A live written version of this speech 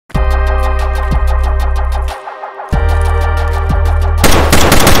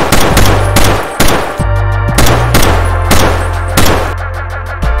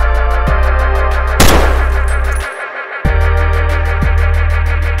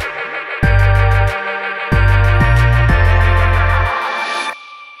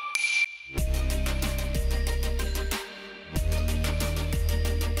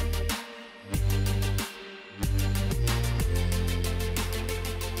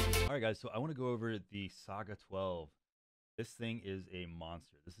Alright guys, so I want to go over the Saiga 12. This thing is a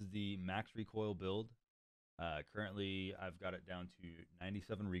monster. This is the max recoil build. Currently, I've got it down to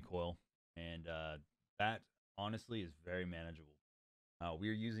 97 recoil, and that honestly is very manageable. We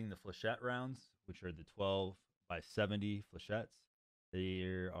are using the flechette rounds, which are the 12 by 70 flechettes.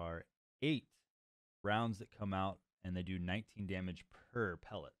 There are 8 rounds that come out, and they do 19 damage per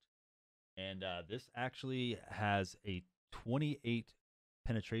pellet. And this actually has a 28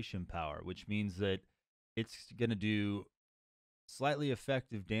 penetration power, which means that it's going to do slightly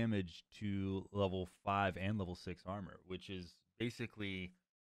effective damage to level 5 and level 6 armor, which is basically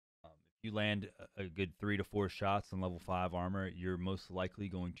if you land a good 3 to 4 shots on level 5 armor, you're most likely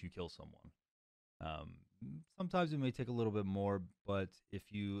going to kill someone. Sometimes it may take a little bit more, but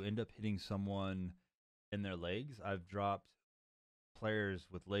if you end up hitting someone in their legs, I've dropped players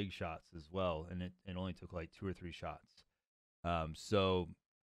with leg shots as well, and it only took like 2 or 3 shots. So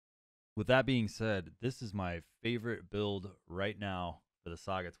with that being said, this is my favorite build right now for the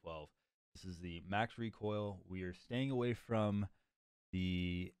Saiga 12. This is the max recoil. We are staying away from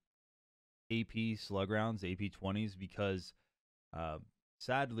the AP slug rounds, AP 20s, because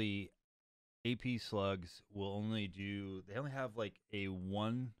sadly, AP slugs will only have like a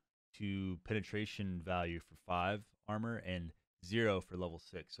 1 to penetration value for 5 armor and 0 for level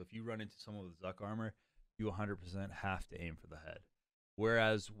 6. So if you run into someone with Zuck armor, you 100% have to aim for the head.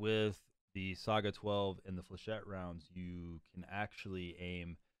 Whereas with the Saiga 12 and the flechette rounds, you can actually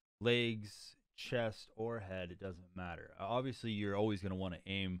aim legs, chest, or head. It doesn't matter. Obviously, you're always going to want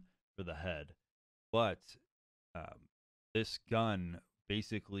to aim for the head, but this gun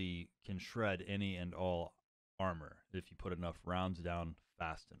basically can shred any and all armor if you put enough rounds down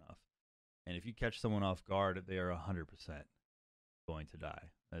fast enough. And if you catch someone off guard, they are 100% going to die.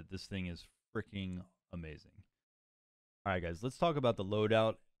 This thing is freaking amazing. All right, guys, let's talk about the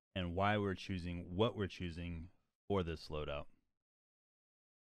loadout and why we're choosing what we're choosing for this loadout.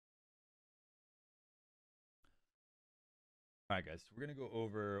 All right, guys, so we're going to go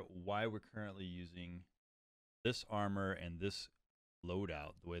over why we're currently using this armor and this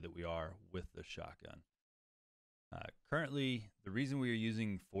loadout the way that we are with the shotgun. Currently, the reason we are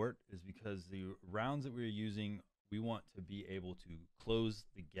using Fort is because the rounds that we're using, we want to be able to close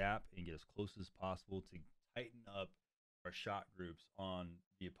the gap and get as close as possible to tighten up our shot groups on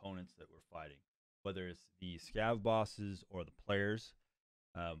the opponents that we're fighting, whether it's the scav bosses or the players.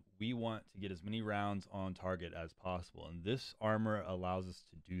 We want to get as many rounds on target as possible, and this armor allows us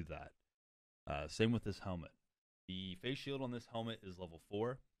to do that. Same with this helmet. The face shield on this helmet is level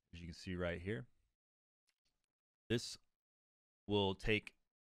 4, as you can see right here. This will take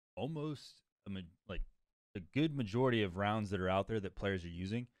almost a good majority of rounds that are out there that players are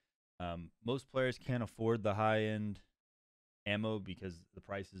using. Most players can't afford the high-end ammo because the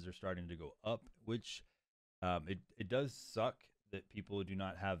prices are starting to go up, which it does suck that people do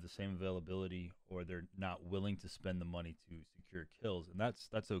not have the same availability, or they're not willing to spend the money to secure kills, and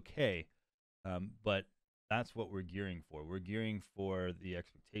that's okay. But that's what we're gearing for. We're gearing for the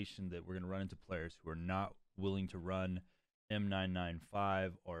expectation that we're going to run into players who are not willing to run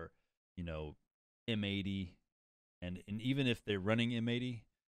M995 or, M80, and even if they're running M80,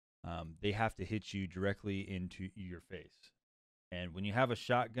 they have to hit you directly into your face. And when you have a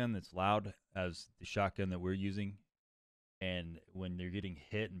shotgun that's loud as the shotgun that we're using, and when you're getting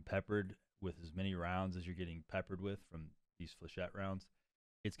hit and peppered with as many rounds as you're getting peppered with from these flechette rounds,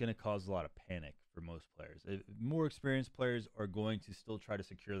 it's going to cause a lot of panic for most players. More experienced players are going to still try to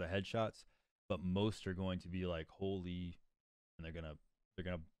secure the headshots, but most are going to be like, holy, and they're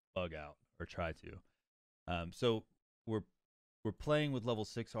gonna bug out or try to. So we're playing with level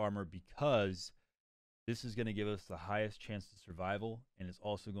 6 armor because this is going to give us the highest chance of survival, and it's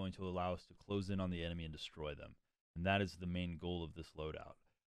also going to allow us to close in on the enemy and destroy them. And that is the main goal of this loadout.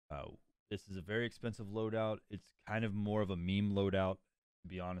 This is a very expensive loadout. It's kind of more of a meme loadout, to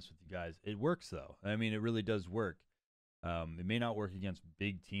be honest with you guys. It works, though. I mean, it really does work. It may not work against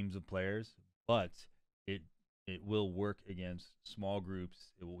big teams of players, but it will work against small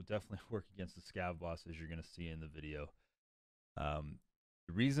groups. It will definitely work against the scav boss, as you're going to see in the video.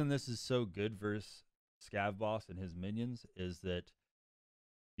 The reason this is so good versus scav boss and his minions is that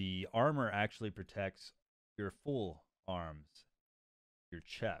the armor actually protects your full arms, your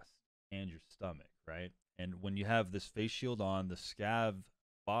chest, and your stomach, right? And when you have this face shield on, the scav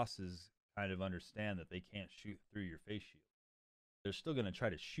bosses kind of understand that they can't shoot through your face shield. They're still going to try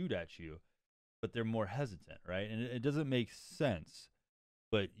to shoot at you, but they're more hesitant, right? And it doesn't make sense,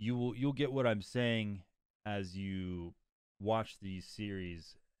 but you'll get what I'm saying as you watch these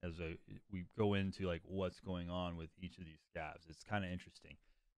series, as we go into like what's going on with each of these scavs. It's kind of interesting.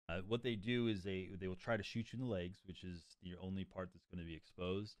 What they do is they will try to shoot you in the legs, which is your only part that's going to be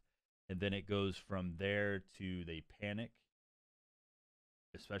exposed, and then it goes from there to they panic,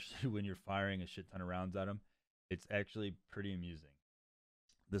 especially when you're firing a shit ton of rounds at them. It's actually pretty amusing.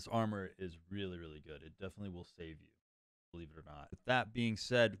 This armor is really, really good. It definitely will save you, believe it or not. With that being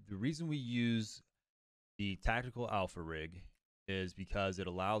said, the reason we use the tactical alpha rig is because it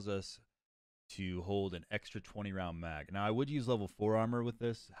allows us to hold an extra 20 round mag. Now I would use level 4 armor with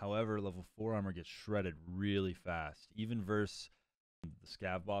this. However, level 4 armor gets shredded really fast, even versus the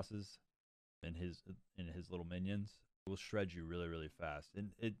scav bosses and his little minions. It will shred you really, really fast. And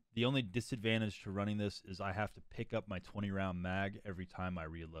the only disadvantage to running this is I have to pick up my 20 round mag every time I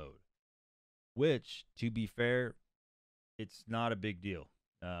reload, which, to be fair, it's not a big deal.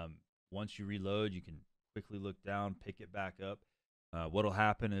 Once you reload, you can quickly look down, pick it back up. What'll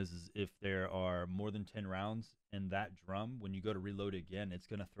happen is if there are more than 10 rounds in that drum, when you go to reload again, it's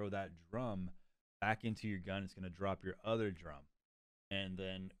going to throw that drum back into your gun. It's going to drop your other drum. And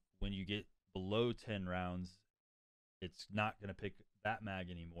then when you get below 10 rounds, it's not going to pick that mag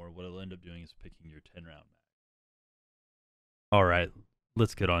anymore. What it'll end up doing is picking your 10 round mag. All right,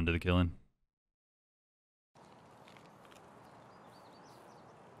 let's get on to the killing.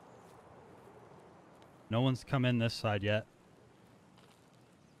 No one's come in this side yet.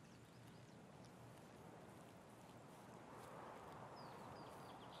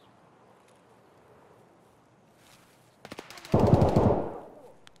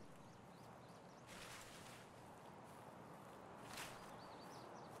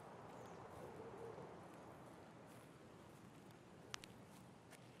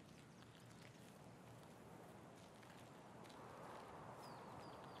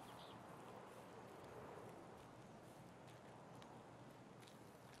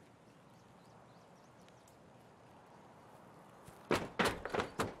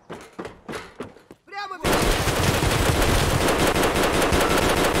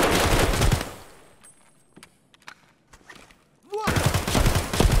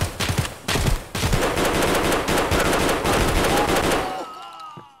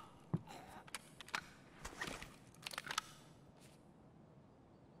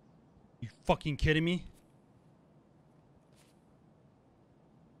 Fucking kidding me?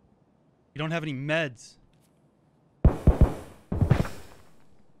 You don't have any meds. I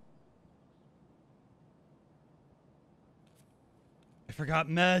forgot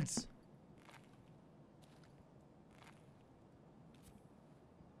meds.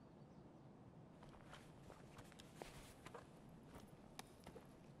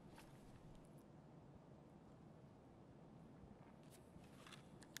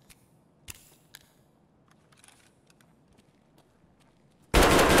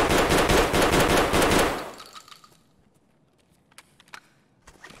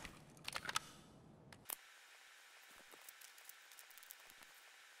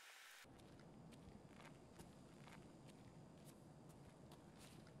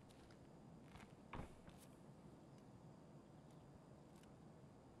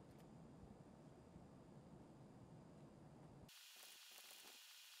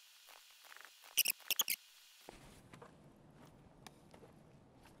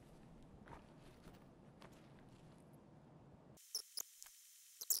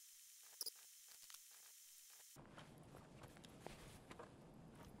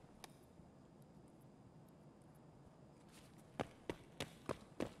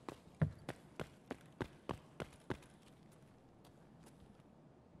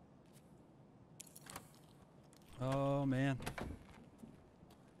 Oh, man.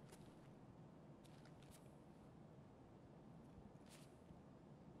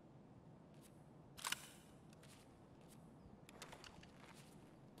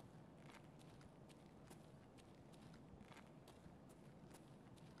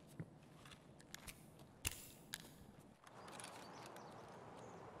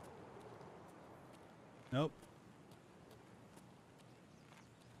 Nope.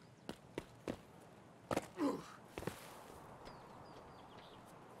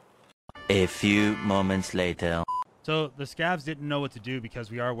 A few moments later. So the scavs didn't know what to do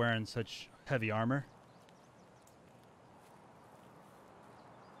because we are wearing such heavy armor.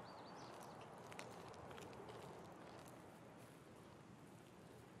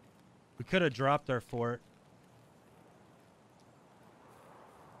 We could have dropped our fort.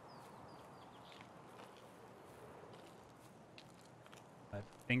 My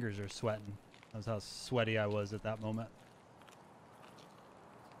fingers are sweating. That's how sweaty I was at that moment.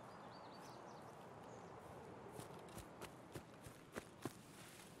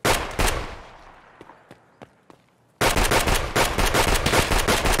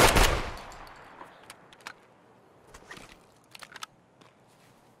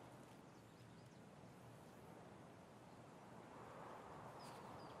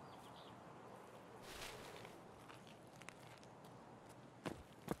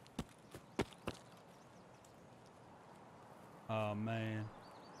 Oh man.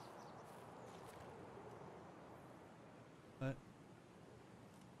 What?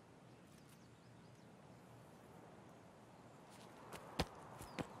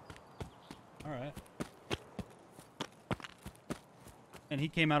 All right. And he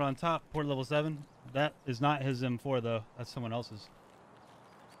came out on top, port level 7. That is not his M4 though. That's someone else's.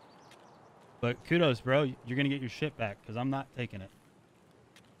 But kudos, bro. You're gonna get your shit back because I'm not taking it.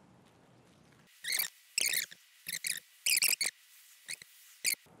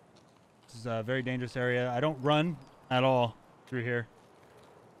 This is a very dangerous area. I don't run at all through here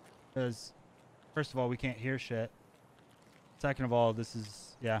because, first of all, we can't hear shit. Second of all, this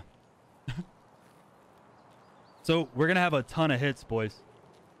is, yeah. So we're gonna have a ton of hits, boys.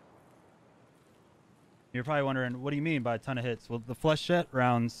 You're probably wondering, what do you mean by a ton of hits? Well, the flesh jet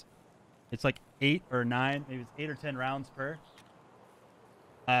rounds, it's like 8 or 9, maybe it's 8 or 10 rounds per.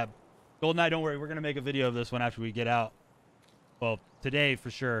 GoldenEye, don't worry, we're gonna make a video of this one after we get out. Well, today for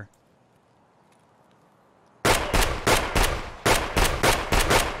sure.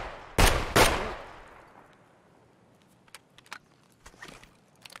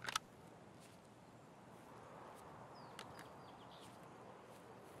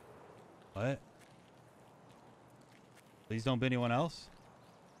 What? Please don't be anyone else.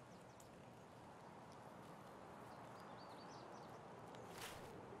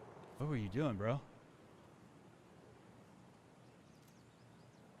 What were you doing, bro?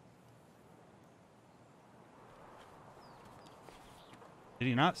 Did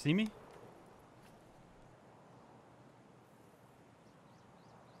he not see me?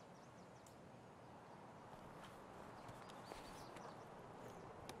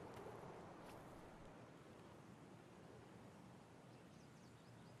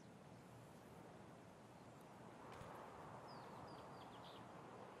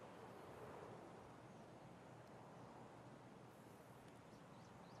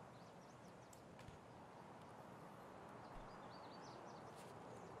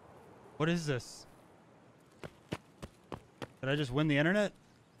 What is this? Did I just win the internet?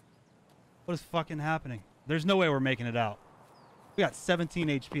 What is fucking happening? There's no way we're making it out. We got 17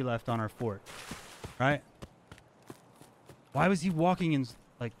 HP left on our fort. Right? Why was he walking in,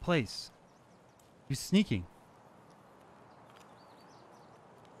 like, place? He's sneaking.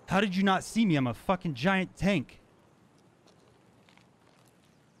 How did you not see me? I'm a fucking giant tank.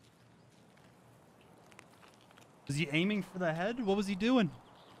 Was he aiming for the head? What was he doing?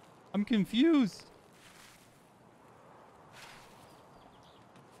 I'm confused.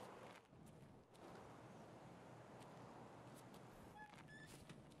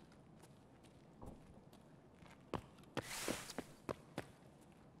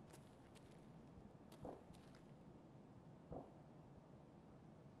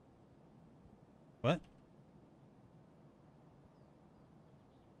 What?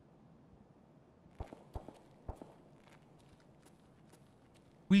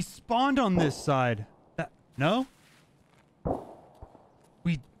 We spawned on this side. No?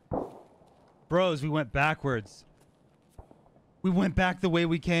 Bros, we went backwards. We went back the way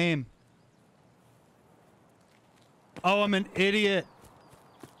we came. Oh, I'm an idiot.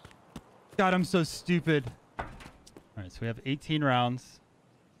 God, I'm so stupid. All right, so we have 18 rounds.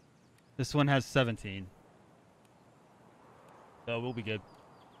 This one has 17. So we'll be good.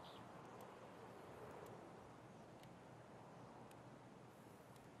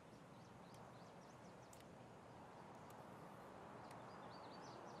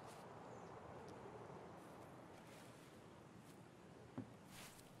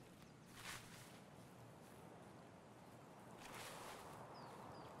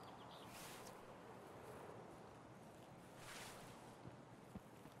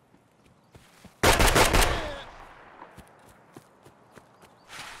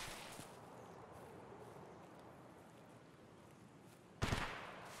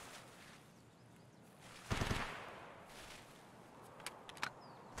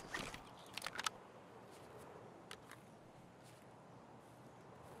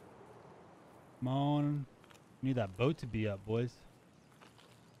 Come on. Need that boat to be up, boys.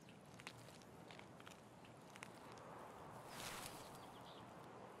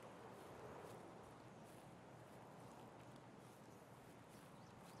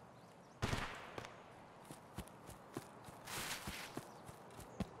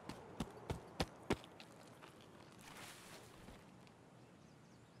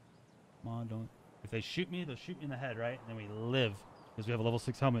 Come on, don't. If they shoot me, they'll shoot me in the head, right? And then we live because we have a level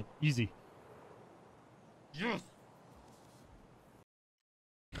 6 helmet. Easy. Yes.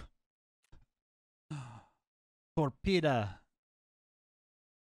 Torpedo.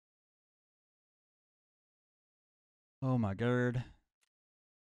 Oh my god.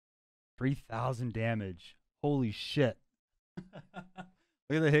 3,000 damage. Holy shit.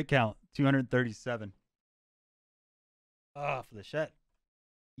 Look at the hit count. 237. Ah, for the shit.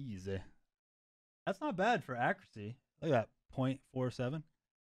 Easy. That's not bad for accuracy. Look at that. 0.47.